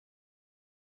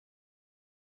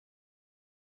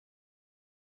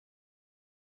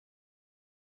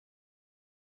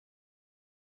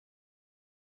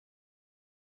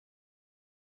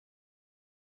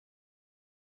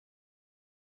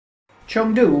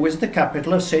Chengdhu is the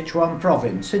capital of Sichuan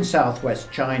province in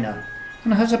southwest China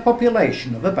and has a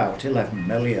population of about 11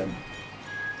 million.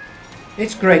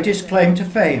 Its greatest claim to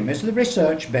fame is the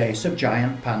research base of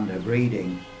giant panda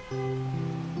breeding.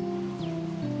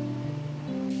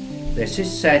 This is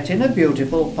set in a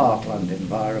beautiful parkland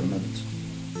environment.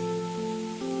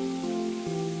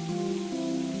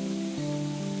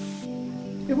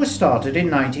 It was started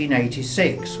in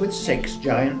 1986 with 6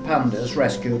 giant pandas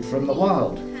rescued from the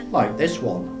wild, like this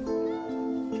one.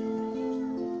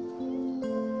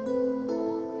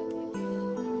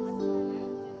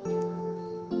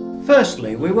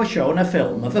 Firstly, we were shown a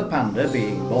film of a panda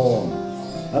being born.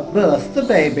 At birth, the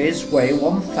babies weigh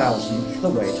 1/1000th the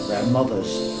weight of their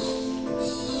mothers.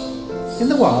 In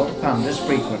the wild, pandas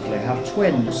frequently have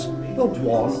twins, but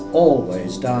one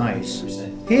always dies.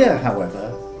 Here,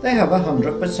 however, they have a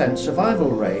 100% survival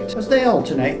rate as they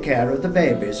alternate care of the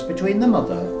babies between the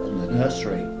mother and the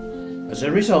nursery. As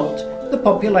a result, the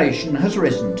population has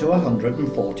risen to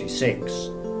 146.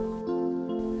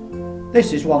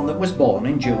 This is one that was born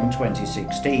in June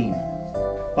 2016.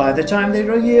 By the time they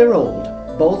are a year old,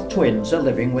 both twins are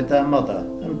living with their mother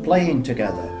and playing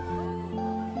together.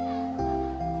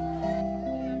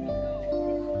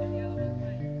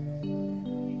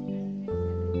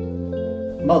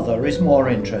 Mother is more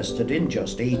interested in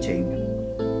just eating.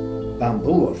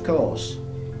 Bamboo, of course.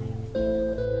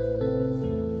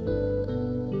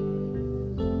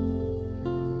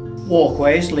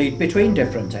 Walkways lead between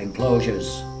different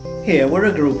enclosures. Here were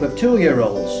a group of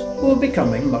 2-year-olds who were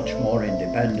becoming much more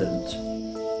independent.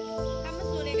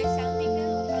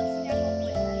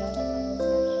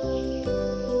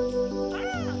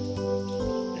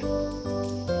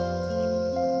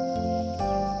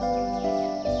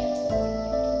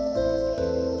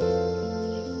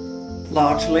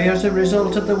 Largely as a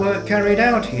result of the work carried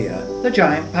out here, the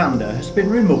giant panda has been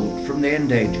removed from the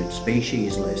endangered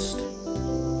species list.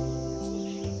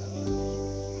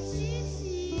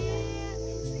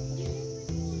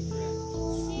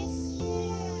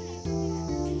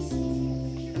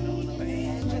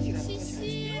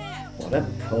 What a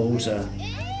poser.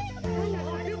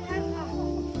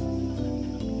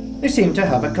 They seem to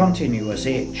have a continuous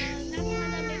itch.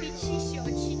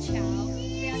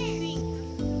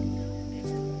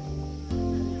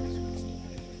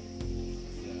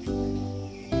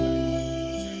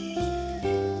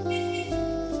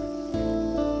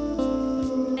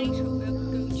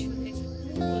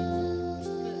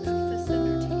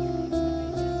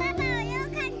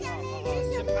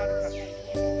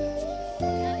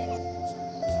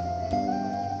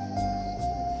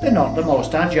 They're not the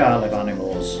most agile of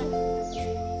animals.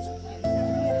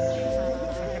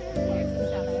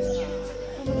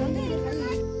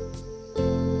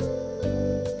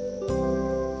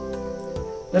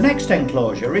 The next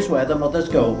enclosure is where the mothers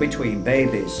go between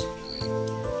babies.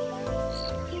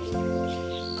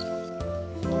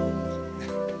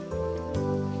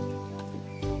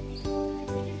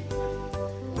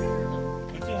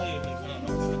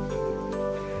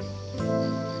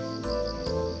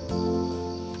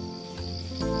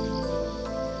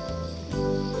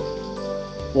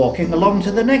 Walking along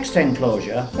to the next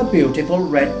enclosure, a beautiful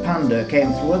red panda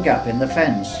came through a gap in the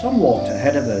fence and walked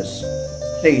ahead of us.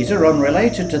 These are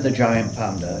unrelated to the giant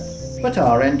panda, but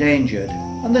are endangered,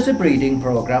 and there's a breeding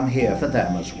program here for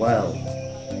them as well.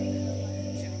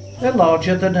 They're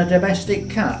larger than a domestic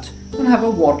cat and have a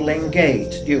waddling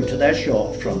gait due to their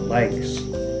short front legs.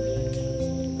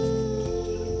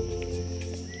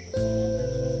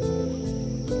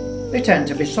 They tend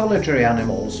to be solitary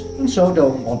animals and so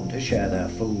don't want to share their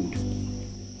food.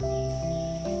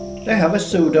 They have a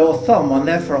pseudo thumb on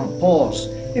their front paws,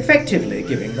 effectively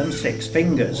giving them 6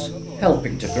 fingers,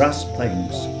 helping to grasp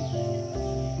things.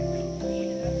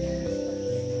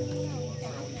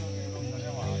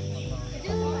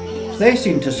 They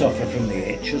seem to suffer from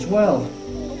the itch as well.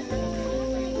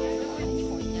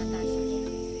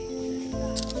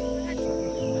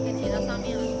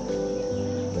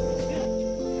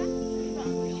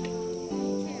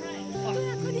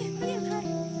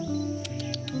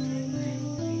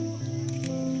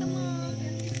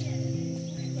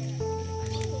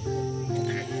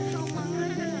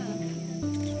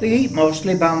 They eat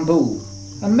mostly bamboo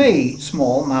and may eat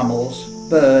small mammals,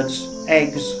 birds,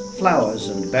 eggs, flowers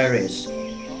and berries.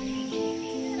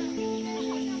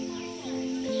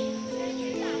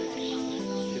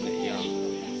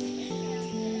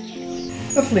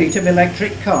 A fleet of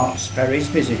electric carts ferries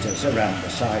visitors around the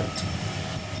site.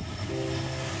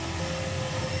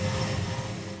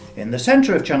 In the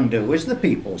centre of Chengdhu is the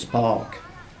People's Park.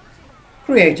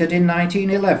 Created in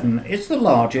 1911, it's the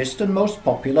largest and most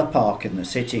popular park in the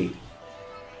city.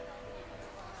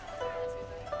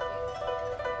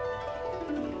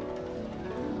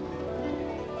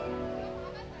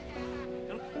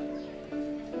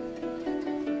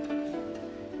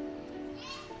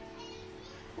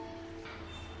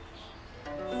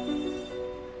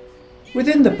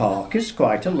 Within the park is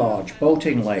quite a large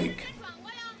boating lake.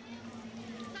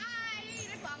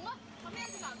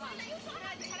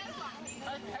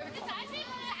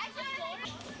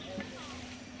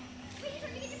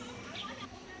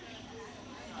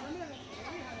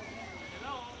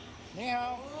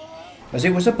 As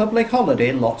it was a public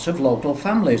holiday, lots of local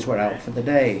families were out for the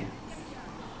day.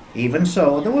 Even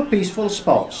so, there were peaceful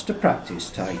spots to practice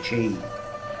Tai Chi.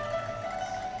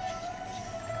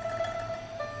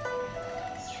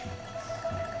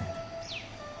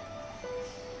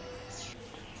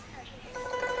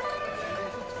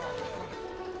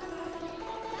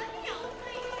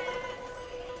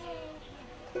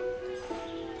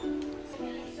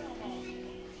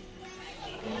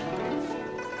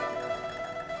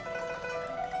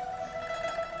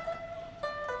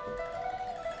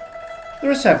 There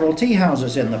are several tea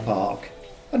houses in the park,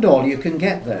 and all you can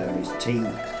get there is tea.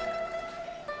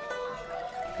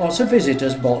 Lots of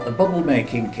visitors bought the bubble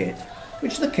making kit,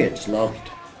 which the kids loved.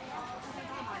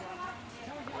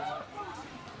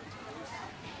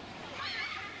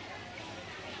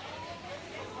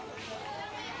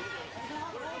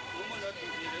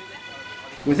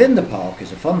 Within the park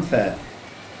is a fun fair.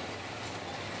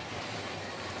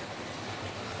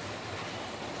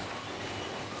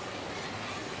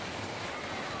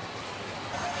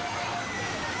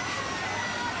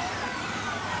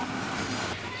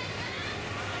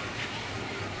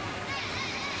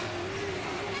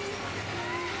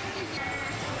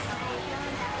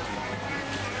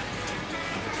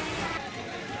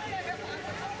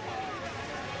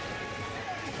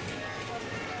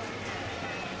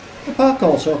 The park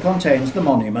also contains the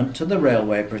monument to the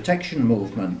Railway Protection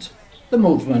Movement, the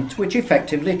movement which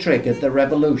effectively triggered the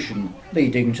revolution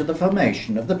leading to the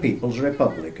formation of the People's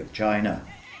Republic of China.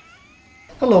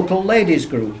 A local ladies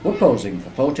group were posing for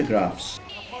photographs.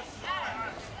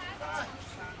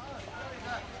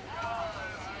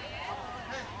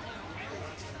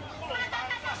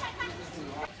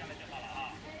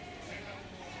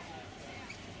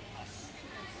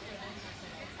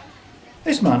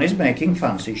 This man is making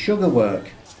fancy sugar work.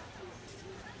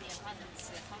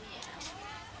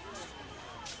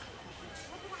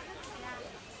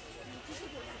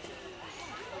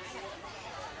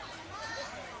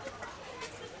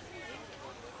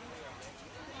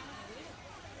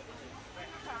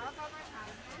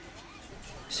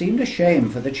 Seemed a shame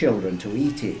for the children to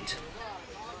eat it.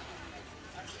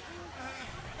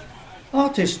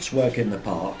 Artists work in the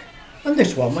park, and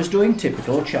this one was doing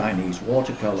typical Chinese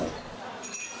watercolour.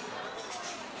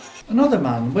 Another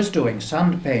man was doing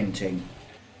sand painting.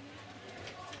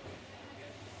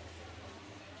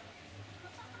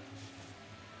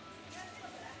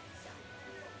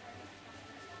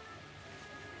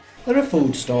 There are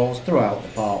food stalls throughout the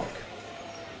park.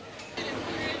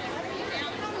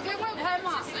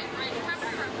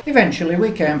 Eventually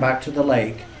we came back to the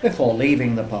lake before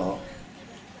leaving the park.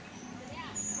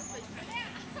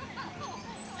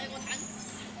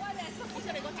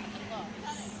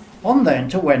 On then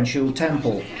to Wenshu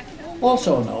Temple,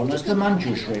 also known as the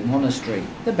Manjushri Monastery,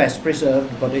 the best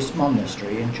preserved Buddhist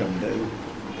monastery in Chengdhu.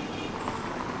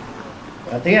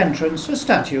 At the entrance are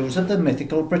statues of the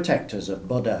mythical protectors of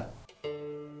Buddha.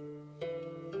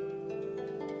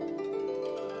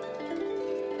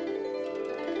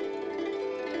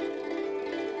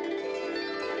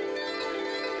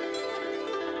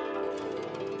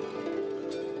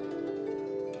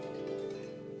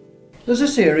 There's a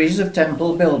series of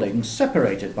temple buildings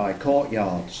separated by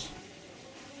courtyards.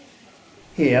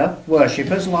 Here,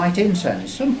 worshippers light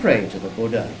incense and pray to the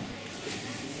Buddha.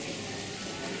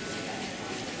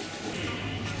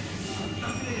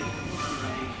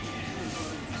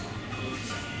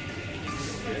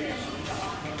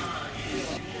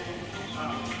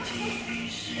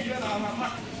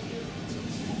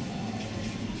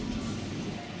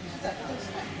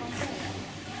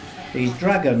 These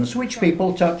dragons, which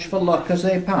people touch for luck as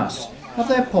they pass, have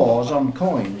their paws on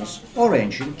coins or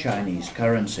ancient Chinese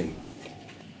currency.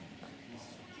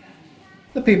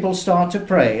 The people start to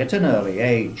pray at an early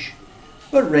age,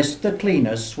 but risk the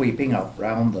cleaners sweeping up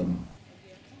round them.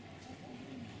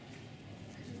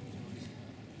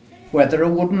 Whether a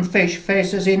wooden fish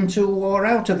faces into or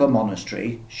out of a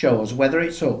monastery shows whether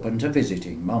it's open to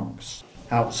visiting monks.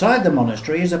 Outside the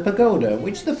monastery is a pagoda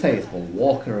which the faithful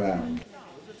walk around.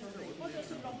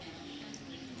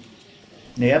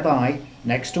 Nearby,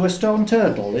 next to a stone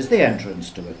turtle, is the entrance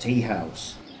to a tea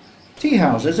house. Tea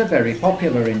houses are very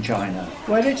popular in China,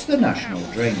 where it's the national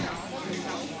drink.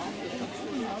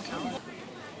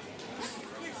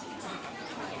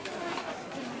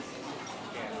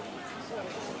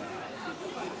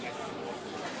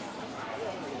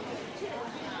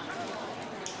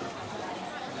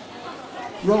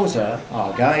 Rosa,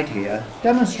 our guide here,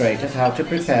 demonstrated how to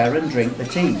prepare and drink the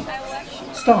tea,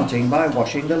 starting by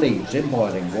washing the leaves in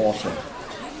boiling water.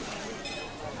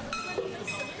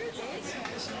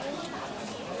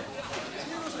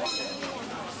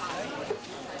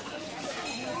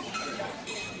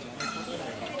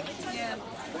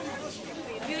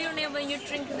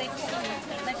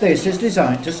 This is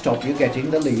designed to stop you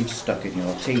getting the leaves stuck in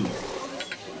your teeth.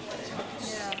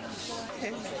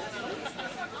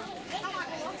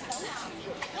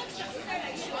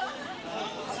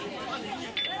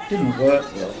 Didn't work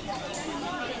though.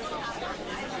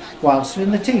 Whilst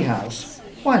in the tea house,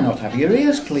 why not have your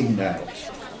ears cleaned out?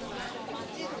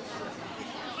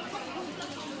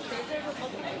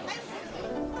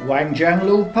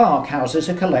 Wangjianglu Park houses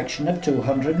a collection of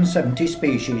 270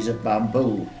 species of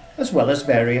bamboo, as well as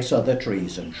various other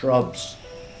trees and shrubs.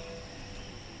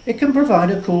 It can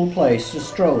provide a cool place to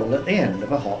stroll at the end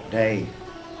of a hot day.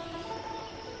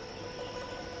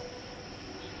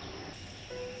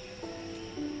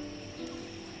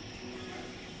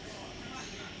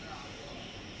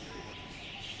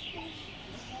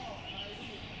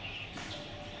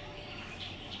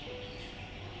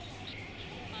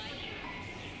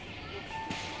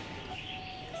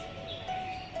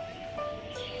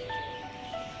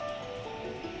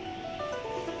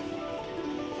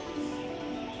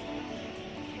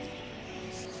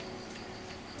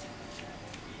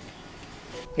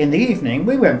 In the evening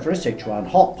we went for a Sichuan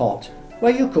hot pot,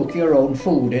 where you cook your own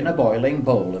food in a boiling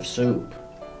bowl of soup.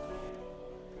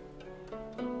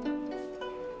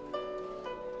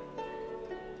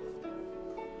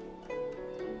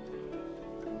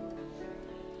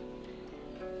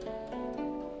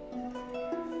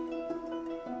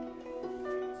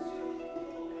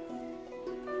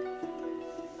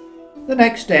 The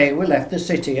next day we left the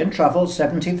city and travelled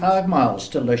 75 miles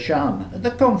to Leshan at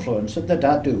the confluence of the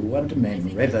Dadu and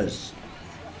Min rivers.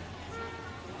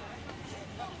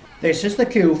 This is the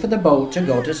queue for the boat to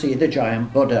go to see the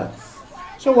giant Buddha.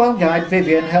 So while guide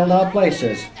Vivian held our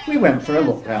places, we went for a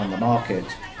look round the market.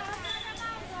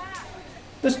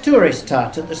 There's tourist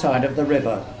tat at the side of the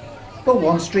river, but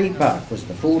one street back was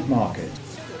the food market.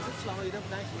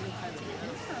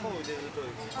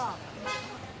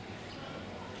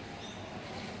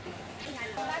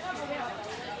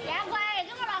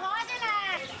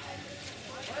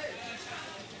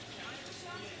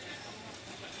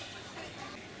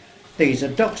 These are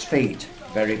duck's feet,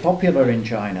 very popular in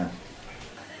China.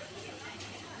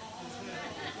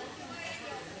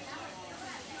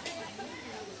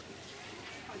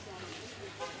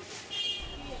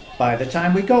 By the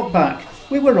time we got back,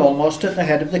 we were almost at the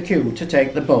head of the queue to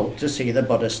take the boat to see the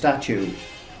Buddha statue.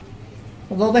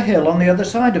 Although the hill on the other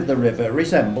side of the river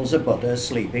resembles a Buddha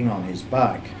sleeping on his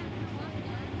back.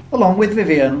 Along with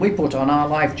Vivian, we put on our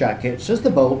life jackets as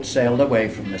the boat sailed away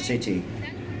from the city.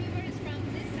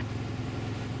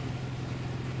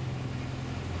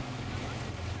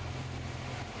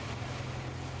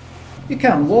 You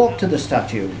can walk to the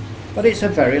statue, but it's a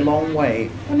very long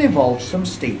way and involves some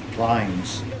steep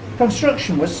climbs.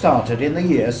 Construction was started in the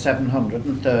year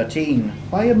 713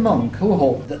 by a monk who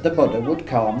hoped that the Buddha would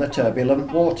calm the turbulent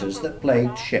waters that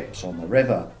plagued ships on the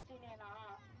river.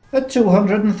 At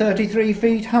 233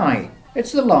 feet high,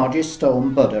 it's the largest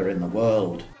stone Buddha in the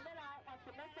world.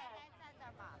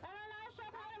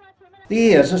 The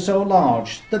ears are so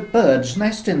large that birds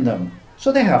nest in them,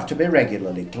 so they have to be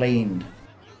regularly cleaned.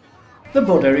 The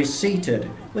Buddha is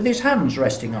seated, with his hands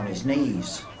resting on his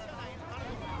knees.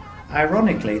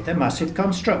 Ironically, the massive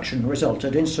construction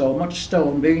resulted in so much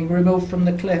stone being removed from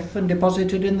the cliff and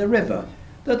deposited in the river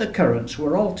that the currents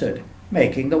were altered,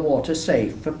 making the water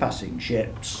safe for passing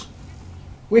ships.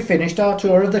 We finished our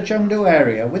tour of the Chengdhu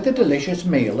area with a delicious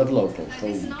meal of local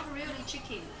food. It's not really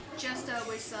chicken, just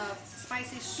with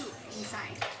spicy soup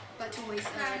inside, but with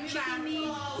chicken meat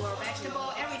or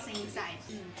vegetable, everything inside.